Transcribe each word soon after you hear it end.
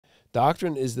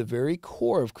Doctrine is the very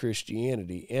core of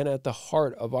Christianity, and at the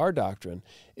heart of our doctrine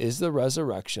is the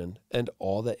resurrection and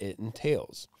all that it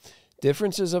entails.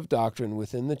 Differences of doctrine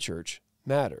within the church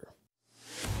matter.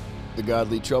 The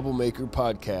Godly Troublemaker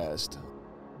Podcast.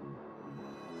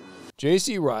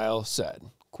 J.C. Ryle said,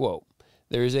 quote,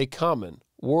 "There is a common,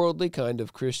 worldly kind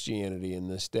of Christianity in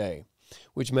this day,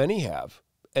 which many have,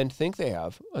 and think they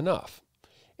have enough.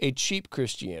 A cheap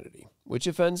Christianity, which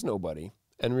offends nobody,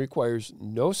 and requires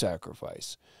no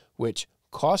sacrifice, which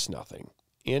costs nothing,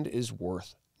 and is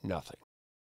worth nothing."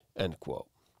 End quote.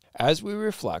 As we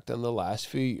reflect on the last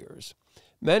few years,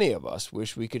 many of us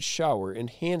wish we could shower in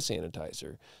hand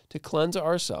sanitizer to cleanse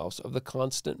ourselves of the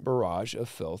constant barrage of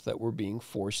filth that we're being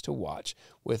forced to watch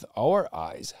with our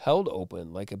eyes held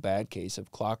open like a bad case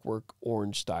of Clockwork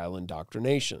Orange-style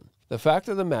indoctrination. The fact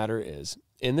of the matter is,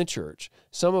 in the church,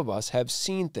 some of us have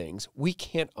seen things we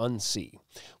can't unsee,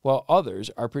 while others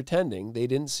are pretending they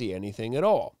didn't see anything at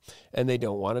all, and they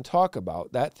don't want to talk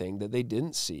about that thing that they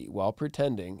didn't see while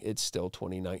pretending it's still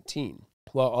 2019.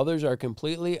 While others are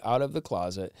completely out of the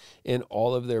closet in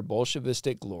all of their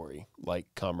Bolshevistic glory,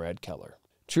 like Comrade Keller.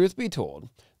 Truth be told,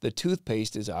 the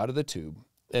toothpaste is out of the tube,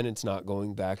 and it's not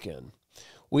going back in.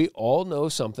 We all know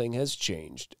something has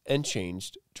changed, and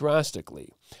changed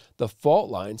drastically. The fault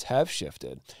lines have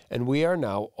shifted, and we are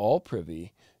now all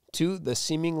privy to the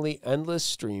seemingly endless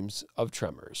streams of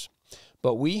tremors.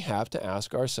 But we have to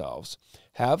ask ourselves,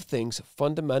 have things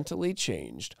fundamentally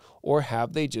changed, or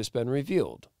have they just been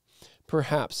revealed?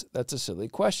 Perhaps that's a silly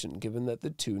question, given that the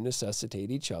two necessitate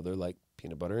each other like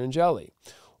peanut butter and jelly,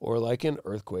 or like an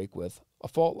earthquake with a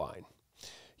fault line.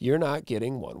 You're not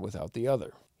getting one without the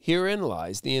other. Herein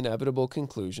lies the inevitable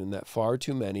conclusion that far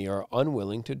too many are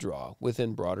unwilling to draw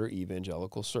within broader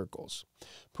evangelical circles,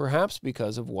 perhaps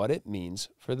because of what it means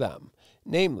for them,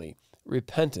 namely,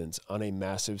 repentance on a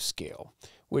massive scale,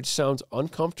 which sounds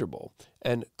uncomfortable,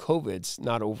 and COVID's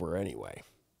not over anyway.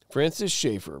 Francis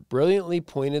Schaeffer brilliantly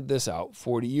pointed this out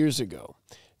 40 years ago.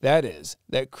 That is,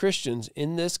 that Christians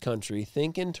in this country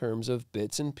think in terms of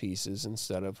bits and pieces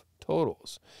instead of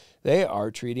totals. They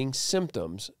are treating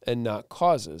symptoms and not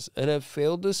causes, and have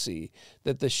failed to see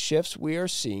that the shifts we are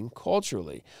seeing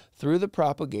culturally through the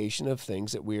propagation of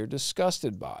things that we are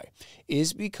disgusted by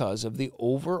is because of the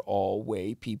overall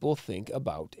way people think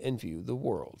about and view the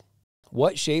world.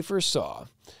 What Schaeffer saw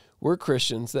were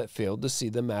Christians that failed to see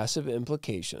the massive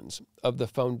implications of the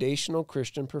foundational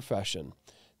Christian profession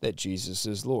that Jesus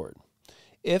is Lord.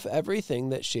 If everything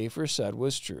that Schaeffer said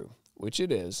was true, which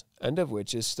it is, and of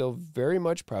which is still very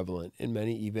much prevalent in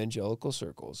many evangelical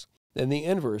circles, then the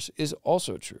inverse is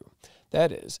also true.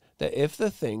 That is, that if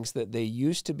the things that they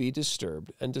used to be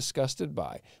disturbed and disgusted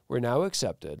by were now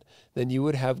accepted, then you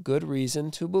would have good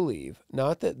reason to believe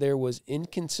not that there was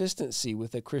inconsistency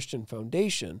with the Christian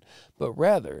foundation, but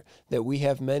rather that we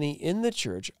have many in the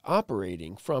church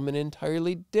operating from an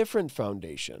entirely different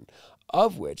foundation,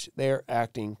 of which they are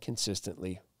acting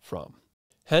consistently from.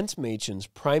 Hence Machen's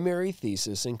primary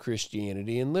thesis in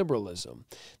Christianity and Liberalism,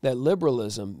 that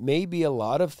liberalism may be a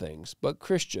lot of things, but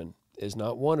Christian is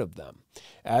not one of them.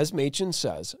 As Machen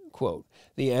says, quote,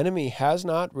 "The enemy has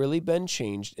not really been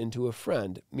changed into a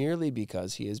friend merely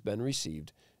because he has been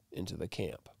received into the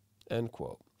camp." End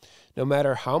quote. No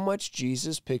matter how much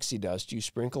Jesus pixie dust you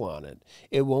sprinkle on it,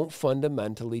 it won't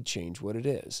fundamentally change what it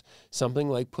is. Something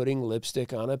like putting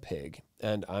lipstick on a pig,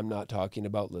 and I'm not talking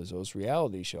about Lizzo's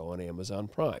reality show on Amazon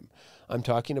Prime. I'm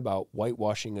talking about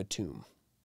whitewashing a tomb.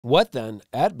 What then,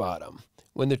 at bottom,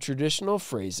 when the traditional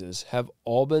phrases have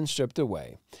all been stripped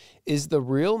away, is the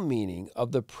real meaning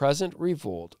of the present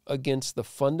revolt against the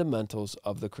fundamentals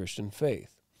of the Christian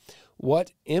faith?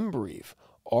 What, in brief,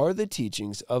 are the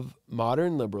teachings of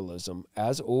modern liberalism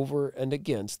as over and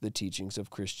against the teachings of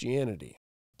Christianity?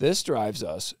 This drives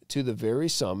us to the very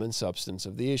sum and substance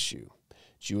of the issue.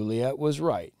 Juliet was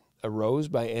right. A rose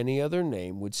by any other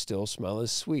name would still smell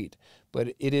as sweet,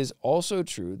 but it is also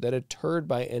true that a turd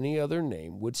by any other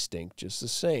name would stink just the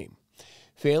same.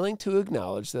 Failing to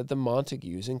acknowledge that the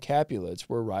Montagues and Capulets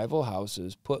were rival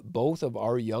houses put both of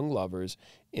our young lovers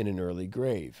in an early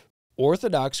grave.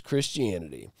 Orthodox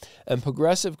Christianity and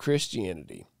progressive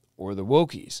Christianity, or the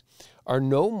Wokies, are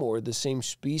no more the same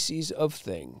species of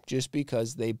thing just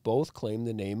because they both claim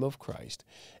the name of Christ,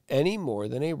 any more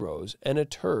than a rose and a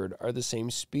turd are the same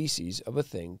species of a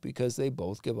thing because they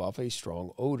both give off a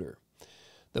strong odor.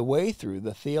 The way through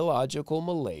the theological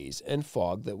malaise and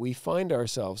fog that we find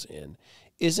ourselves in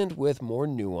isn't with more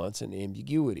nuance and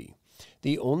ambiguity.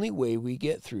 The only way we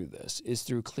get through this is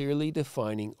through clearly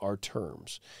defining our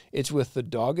terms. It's with the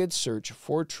dogged search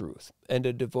for truth and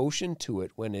a devotion to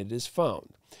it when it is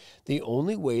found. The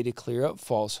only way to clear up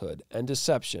falsehood and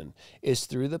deception is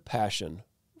through the passion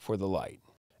for the light.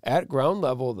 At ground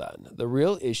level, then, the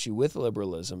real issue with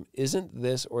liberalism isn't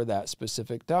this or that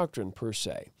specific doctrine per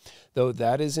se, though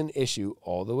that is an issue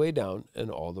all the way down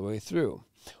and all the way through,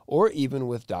 or even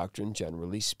with doctrine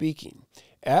generally speaking.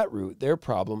 At root, their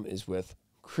problem is with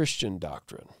Christian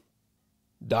doctrine.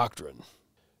 Doctrine.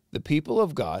 The people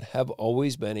of God have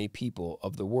always been a people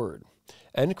of the Word,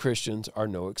 and Christians are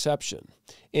no exception.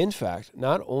 In fact,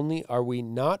 not only are we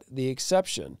not the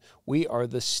exception, we are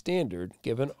the standard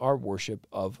given our worship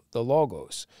of the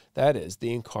Logos, that is,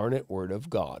 the incarnate Word of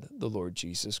God, the Lord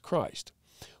Jesus Christ.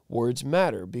 Words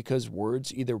matter because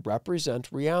words either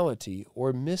represent reality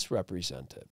or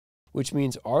misrepresent it, which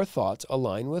means our thoughts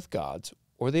align with God's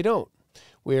or they don't.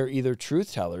 We are either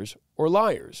truth tellers or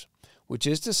liars, which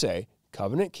is to say,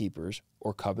 covenant keepers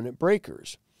or covenant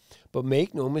breakers. But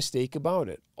make no mistake about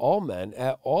it, all men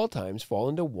at all times fall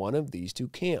into one of these two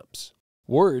camps.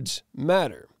 Words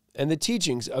matter, and the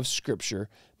teachings of Scripture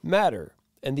matter,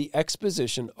 and the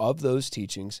exposition of those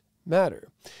teachings matter,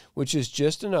 which is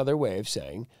just another way of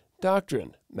saying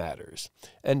doctrine matters.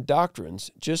 And doctrines,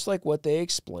 just like what they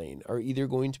explain, are either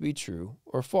going to be true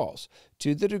or false,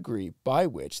 to the degree by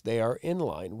which they are in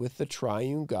line with the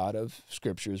triune God of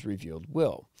Scripture's revealed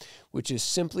will, which is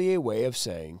simply a way of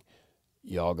saying,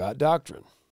 y'all got doctrine.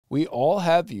 We all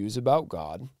have views about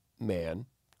God, man,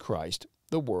 Christ,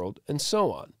 the world, and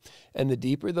so on. And the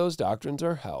deeper those doctrines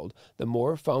are held, the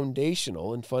more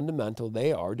foundational and fundamental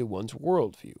they are to one's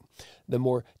worldview, the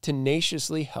more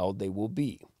tenaciously held they will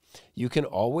be. You can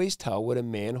always tell what a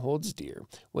man holds dear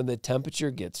when the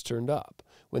temperature gets turned up,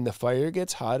 when the fire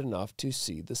gets hot enough to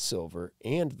see the silver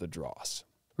and the dross.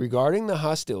 Regarding the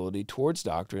hostility towards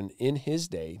doctrine in his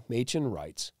day, Machen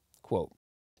writes, quote,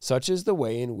 "Such is the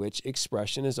way in which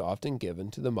expression is often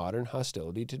given to the modern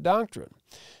hostility to doctrine.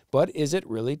 But is it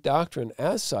really doctrine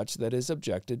as such that is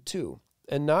objected to,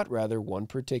 and not rather one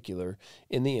particular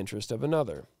in the interest of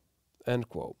another?" End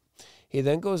quote. He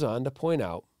then goes on to point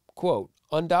out, quote,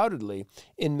 "Undoubtedly,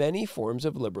 in many forms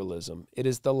of liberalism, it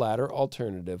is the latter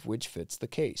alternative which fits the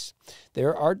case.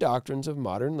 There are doctrines of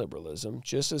modern liberalism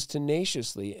just as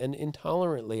tenaciously and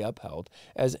intolerantly upheld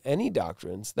as any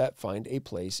doctrines that find a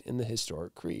place in the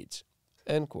historic creeds."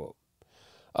 End quote.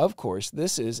 Of course,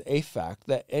 this is a fact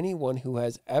that anyone who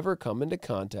has ever come into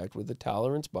contact with the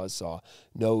tolerance buzzsaw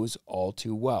knows all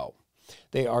too well.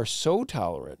 They are so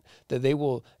tolerant that they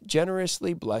will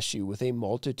generously bless you with a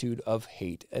multitude of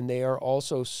hate, and they are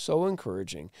also so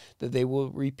encouraging that they will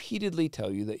repeatedly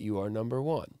tell you that you are number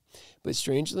one. But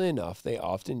strangely enough, they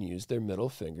often use their middle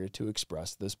finger to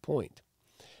express this point.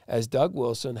 As Doug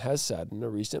Wilson has said in a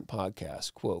recent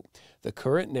podcast, quote, "The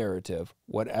current narrative,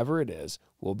 whatever it is,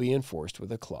 will be enforced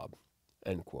with a club."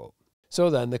 End quote. So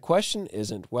then, the question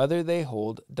isn't whether they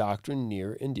hold doctrine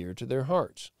near and dear to their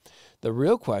hearts. The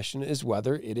real question is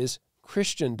whether it is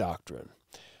Christian doctrine.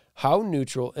 How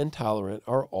neutral and tolerant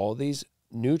are all these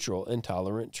neutral and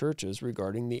tolerant churches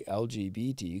regarding the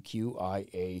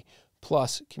LGBTQIA+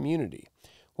 community?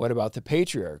 What about the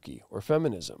patriarchy or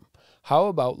feminism? How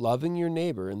about loving your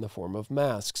neighbor in the form of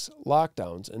masks,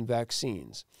 lockdowns, and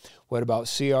vaccines? What about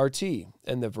CRT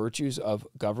and the virtues of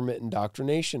government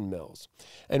indoctrination mills?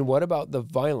 And what about the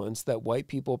violence that white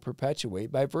people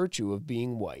perpetuate by virtue of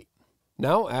being white?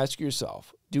 Now ask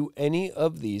yourself, do any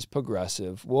of these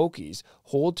progressive wokies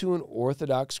hold to an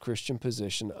orthodox Christian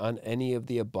position on any of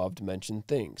the above-mentioned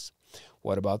things?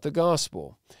 What about the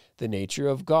gospel, the nature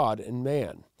of God and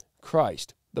man,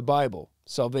 Christ, the Bible,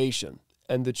 salvation,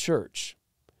 and the church?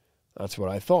 That's what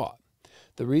I thought.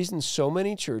 The reason so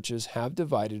many churches have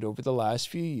divided over the last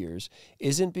few years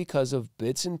isn't because of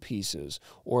bits and pieces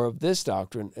or of this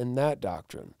doctrine and that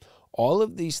doctrine. All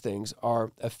of these things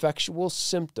are effectual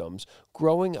symptoms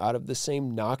growing out of the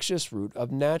same noxious root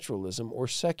of naturalism or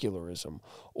secularism,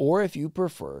 or if you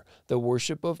prefer, the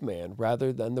worship of man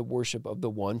rather than the worship of the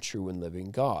one true and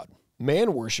living God.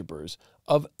 Man worshippers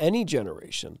of any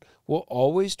generation will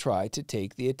always try to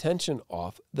take the attention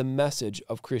off the message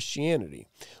of Christianity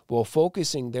while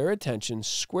focusing their attention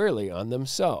squarely on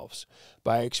themselves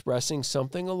by expressing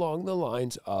something along the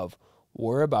lines of,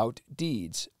 "We're about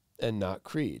deeds and not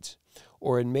creeds."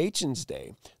 Or in Machen's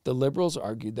day, the liberals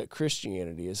argued that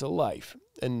Christianity is a life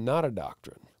and not a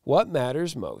doctrine. What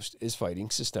matters most is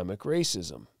fighting systemic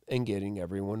racism and getting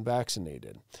everyone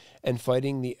vaccinated, and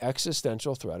fighting the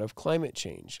existential threat of climate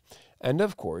change. And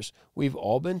of course, we've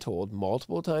all been told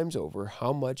multiple times over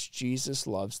how much Jesus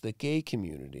loves the gay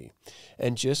community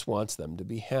and just wants them to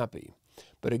be happy.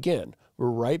 But again, we're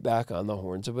right back on the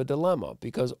horns of a dilemma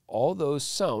because all those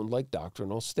sound like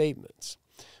doctrinal statements.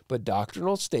 But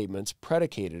doctrinal statements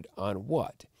predicated on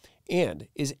what? And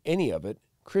is any of it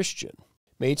Christian?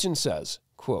 Machen says,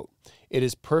 quote, "It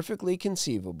is perfectly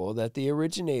conceivable that the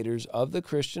originators of the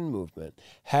Christian movement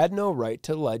had no right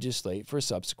to legislate for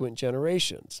subsequent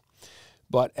generations.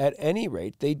 But at any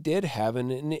rate, they did have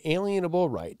an inalienable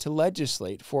right to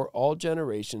legislate for all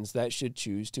generations that should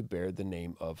choose to bear the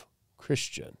name of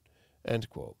Christian." End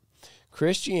quote.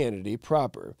 Christianity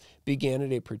proper began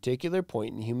at a particular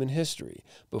point in human history,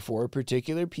 before a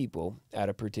particular people at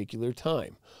a particular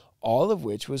time, all of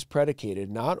which was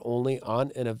predicated not only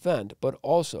on an event, but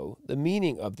also the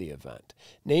meaning of the event,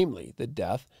 namely the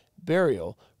death,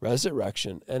 burial,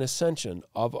 resurrection, and ascension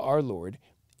of our Lord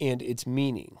and its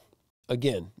meaning.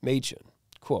 Again, Machen,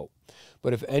 quote,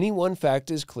 "But if any one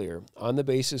fact is clear on the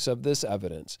basis of this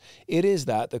evidence, it is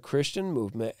that the Christian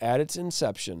movement at its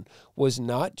inception was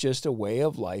not just a way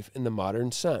of life in the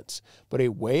modern sense, but a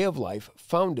way of life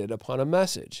founded upon a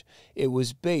message. It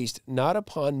was based not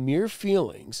upon mere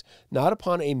feelings, not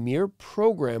upon a mere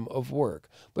program of work,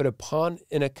 but upon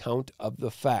an account of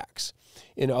the facts.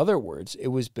 In other words, it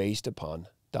was based upon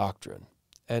doctrine."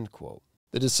 End quote.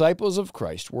 The disciples of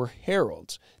Christ were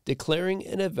heralds declaring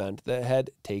an event that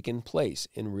had taken place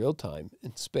in real time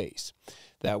and space.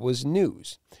 That was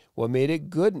news. What made it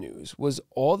good news was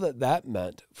all that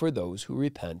meant for those who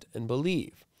repent and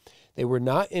believe. They were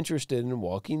not interested in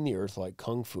walking the earth like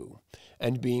kung fu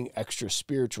and being extra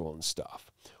spiritual and stuff,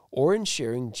 or in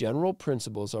sharing general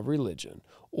principles of religion,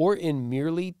 or in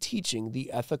merely teaching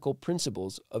the ethical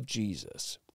principles of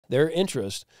Jesus. Their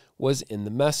interest was in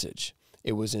the message.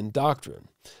 It was in doctrine.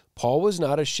 Paul was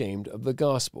not ashamed of the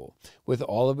gospel, with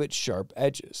all of its sharp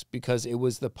edges, because it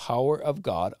was the power of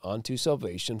God unto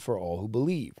salvation for all who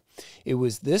believe. It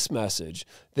was this message,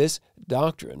 this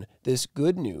doctrine, this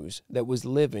good news that was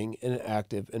living and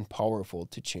active and powerful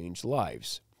to change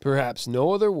lives. Perhaps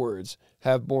no other words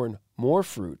have borne more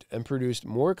fruit and produced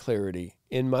more clarity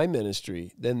in my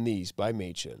ministry than these by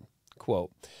Machen.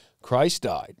 Quote, "Christ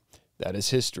died, that is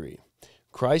history.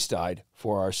 Christ died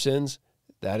for our sins,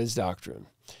 that is doctrine.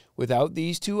 Without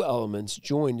these two elements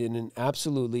joined in an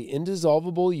absolutely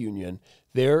indissoluble union,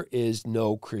 there is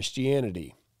no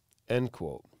Christianity." End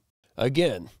quote.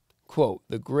 Again, quote,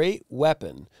 "The great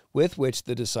weapon with which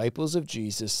the disciples of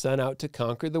Jesus set out to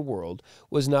conquer the world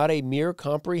was not a mere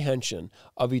comprehension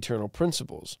of eternal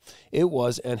principles. It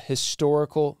was an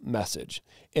historical message,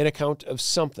 an account of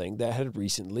something that had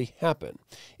recently happened.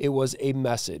 It was a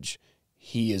message,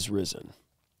 He is risen."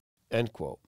 End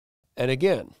quote. And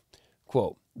again,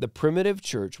 quote, "The primitive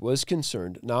church was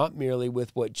concerned not merely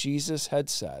with what Jesus had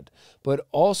said, but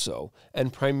also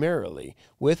and primarily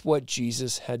with what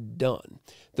Jesus had done.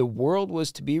 The world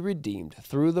was to be redeemed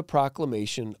through the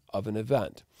proclamation of an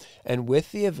event, and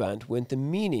with the event went the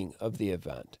meaning of the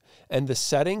event, and the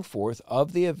setting forth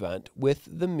of the event with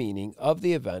the meaning of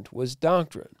the event was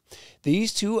doctrine.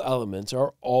 These two elements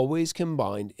are always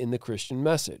combined in the Christian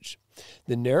message.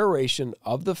 The narration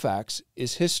of the facts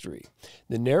is history.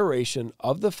 The narration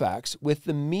of the facts with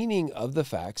the meaning of the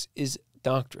facts is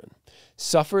doctrine.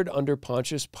 Suffered under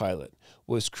Pontius Pilate,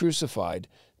 was crucified,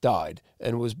 died,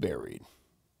 and was buried.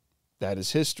 That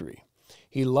is history.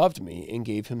 He loved me and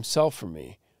gave himself for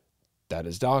me. That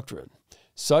is doctrine.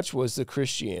 Such was the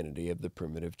Christianity of the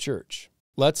primitive church.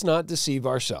 Let's not deceive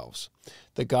ourselves.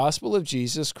 The gospel of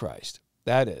Jesus Christ,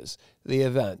 that is, the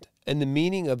event, and the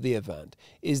meaning of the event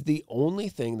is the only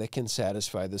thing that can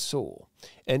satisfy the soul,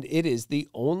 and it is the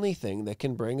only thing that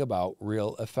can bring about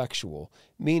real, effectual,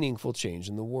 meaningful change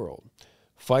in the world.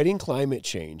 Fighting climate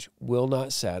change will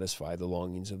not satisfy the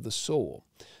longings of the soul,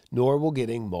 nor will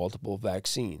getting multiple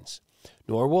vaccines,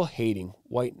 nor will hating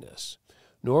whiteness,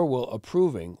 nor will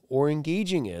approving or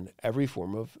engaging in every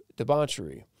form of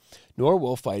debauchery, nor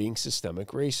will fighting systemic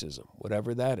racism,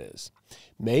 whatever that is.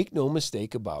 Make no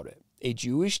mistake about it. A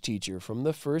Jewish teacher from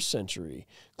the 1st century,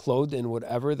 clothed in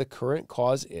whatever the current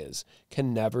cause is,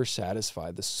 can never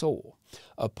satisfy the soul.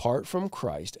 Apart from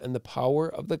Christ and the power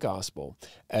of the gospel,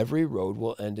 every road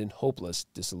will end in hopeless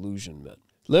disillusionment.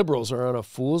 Liberals are on a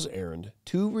fool's errand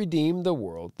to redeem the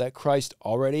world that Christ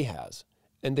already has,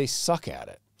 and they suck at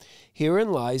it.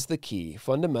 Herein lies the key,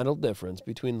 fundamental difference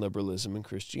between liberalism and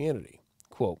Christianity.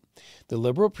 Quote, "The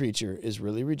liberal preacher is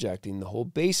really rejecting the whole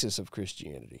basis of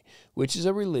Christianity, which is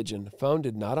a religion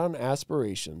founded not on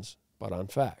aspirations, but on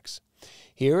facts.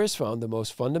 Here is found the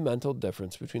most fundamental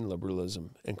difference between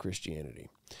liberalism and Christianity.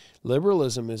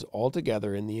 Liberalism is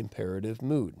altogether in the imperative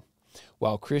mood,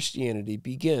 while Christianity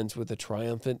begins with a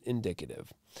triumphant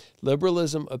indicative.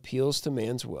 Liberalism appeals to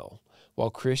man's will, while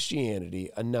Christianity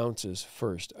announces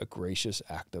first a gracious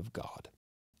act of God."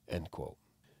 End quote.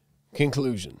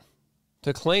 Conclusion.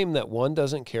 To claim that one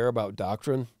doesn't care about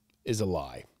doctrine is a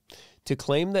lie. To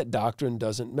claim that doctrine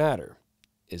doesn't matter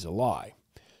is a lie.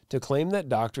 To claim that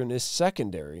doctrine is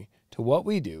secondary to what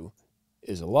we do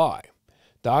is a lie.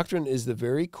 Doctrine is the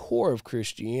very core of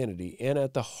Christianity, and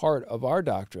at the heart of our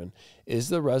doctrine is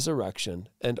the resurrection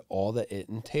and all that it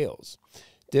entails.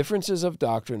 Differences of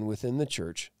doctrine within the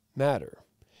church matter.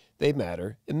 They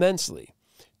matter immensely.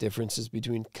 Differences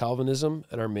between Calvinism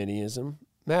and Arminianism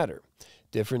matter.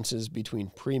 Differences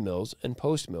between pre-mills and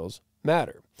post-mills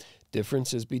matter.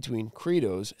 Differences between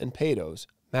credos and pedos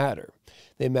matter.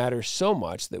 They matter so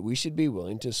much that we should be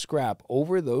willing to scrap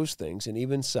over those things and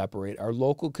even separate our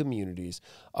local communities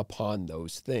upon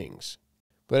those things.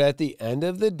 But at the end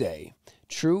of the day,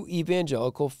 true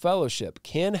evangelical fellowship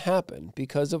can happen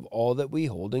because of all that we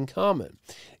hold in common.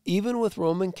 Even with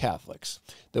Roman Catholics,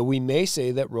 though we may say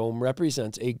that Rome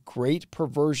represents a great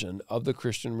perversion of the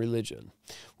Christian religion,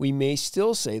 we may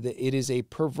still say that it is a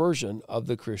perversion of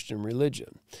the Christian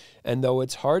religion. And though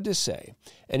it's hard to say,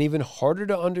 and even harder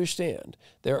to understand,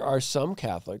 there are some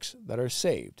Catholics that are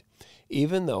saved,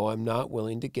 even though I'm not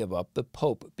willing to give up the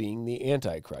Pope being the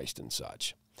Antichrist and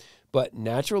such. But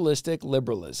naturalistic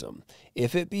liberalism,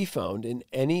 if it be found in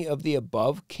any of the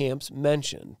above camps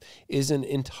mentioned, is an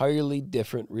entirely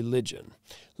different religion.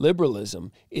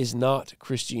 Liberalism is not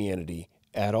Christianity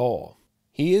at all.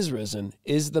 He is risen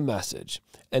is the message,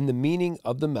 and the meaning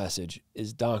of the message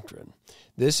is doctrine.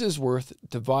 This is worth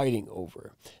dividing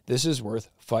over. This is worth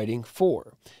fighting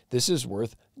for. This is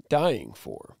worth dying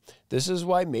for. This is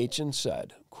why Machen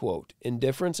said, quote,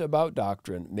 "Indifference about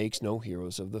doctrine makes no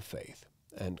heroes of the faith."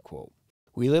 End quote.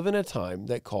 We live in a time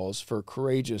that calls for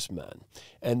courageous men,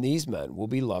 and these men will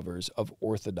be lovers of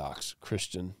orthodox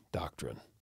Christian doctrine.